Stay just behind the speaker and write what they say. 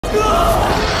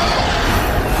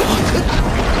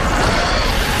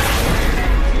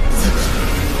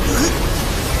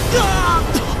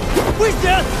危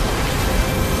险！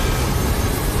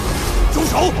住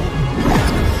手！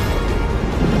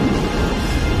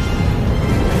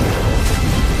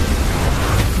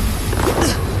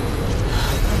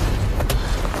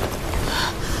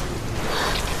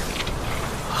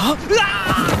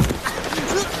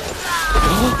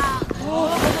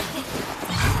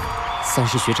三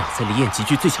师学长在离焰集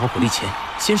聚最强火力前，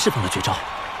先释放了绝招。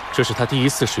这是他第一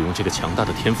次使用这个强大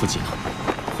的天赋技能，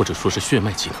或者说是血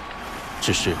脉技能。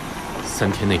只是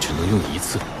3天内只能用1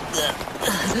次。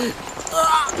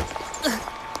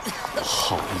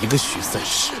好一个徐三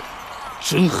师，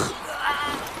真狠！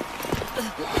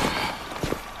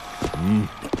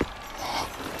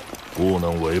不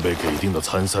能违背给定的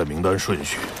参赛名单顺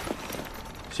序。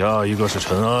下一个是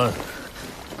陈安。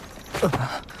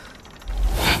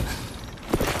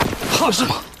怕什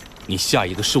么？你下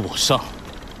一个是我上，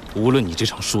无论你这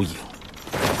场输赢，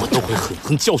我都会狠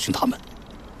狠教训他们。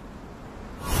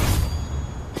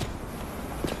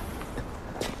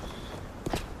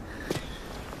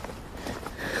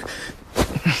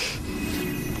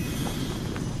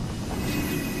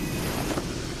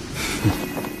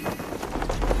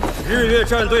日月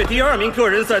战队第2名个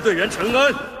人赛队员陈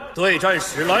安对战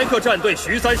史莱克战队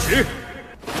徐三石，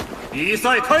比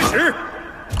赛开始。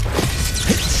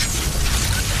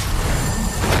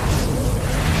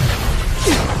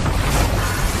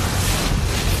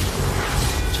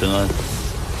陈安，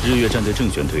日月战队正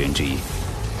选队员之一，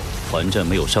团战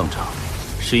没有上场，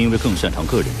是因为更擅长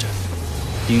个人战，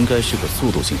应该是个速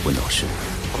度型魂导师，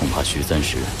恐怕徐三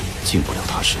石进不了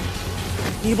他师。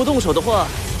你不动手的话，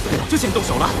我就先动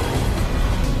手了。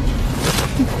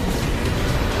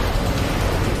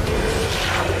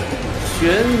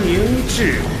玄冥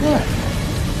置换。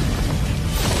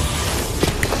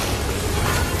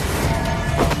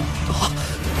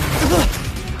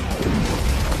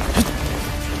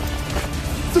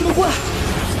怎么会？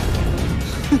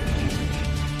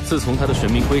自从他的玄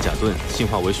冥龟甲盾进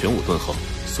化为玄武盾后，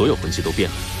所有魂技都变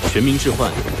了。玄冥置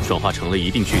换转化成了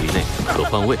一定距离内可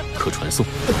换位、可传送。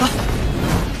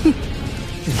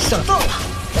你上当了！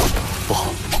不好，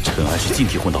陈安是近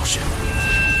体魂导师。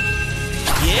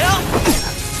别啊！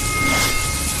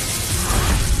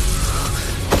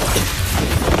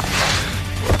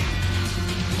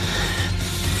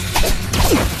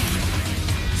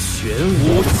玄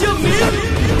武降临！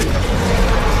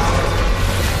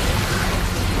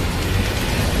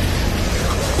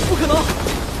不可能，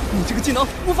你这个技能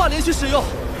无法连续使用。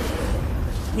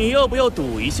你要不要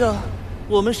赌一下？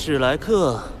我们史莱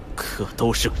克可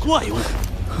都是怪物。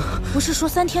不是说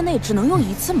3天内只能用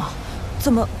1次吗？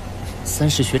怎么？三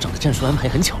师学长的战术安排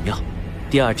很巧妙。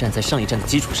第2战在上一战的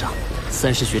基础上，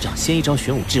三师学长先一招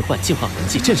玄武置换净化魂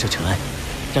技震慑陈安，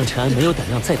让陈安没有胆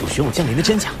量再赌玄武降临的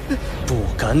真假。不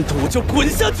敢赌就滚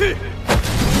下去！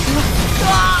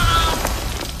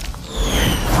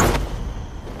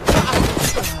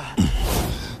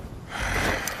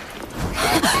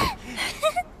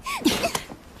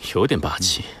有点霸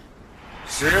气。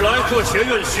史莱克学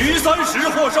院徐三石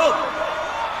获胜。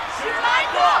史莱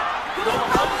克永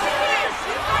恒之力，徐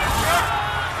三石。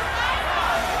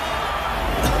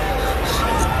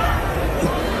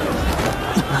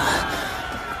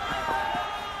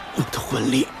我的魂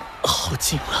力耗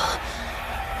尽了。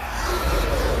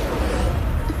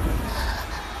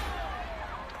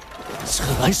陈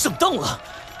安上当了，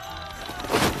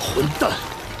混蛋，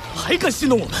还敢戏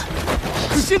弄我们！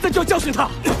现在就要教训他！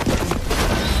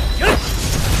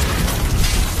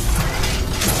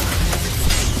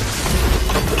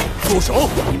住手！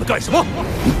你们干什么？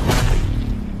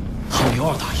他们要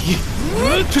2打1，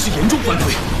这是严重犯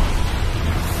规。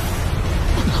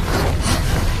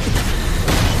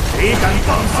谁敢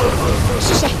放肆？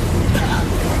是谁？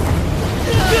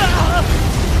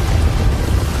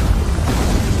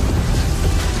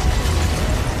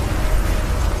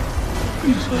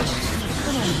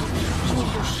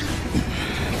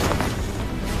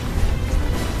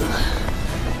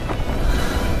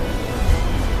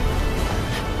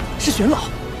是玄老。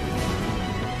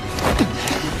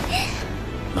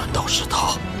难道是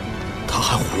他？他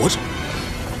还活着？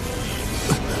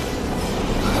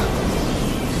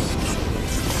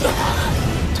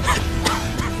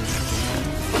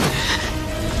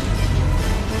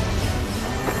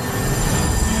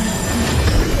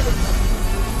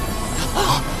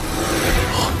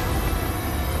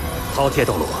饕餮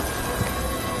斗罗，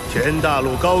全大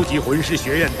陆高级魂师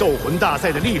学院斗魂大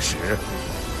赛的历史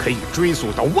可以追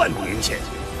溯到万年前，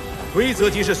规则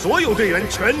即是所有队员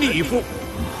全力以赴。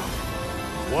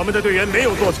我们的队员没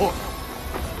有做错，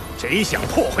谁想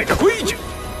破坏这规矩，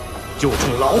就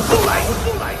冲老夫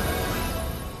来！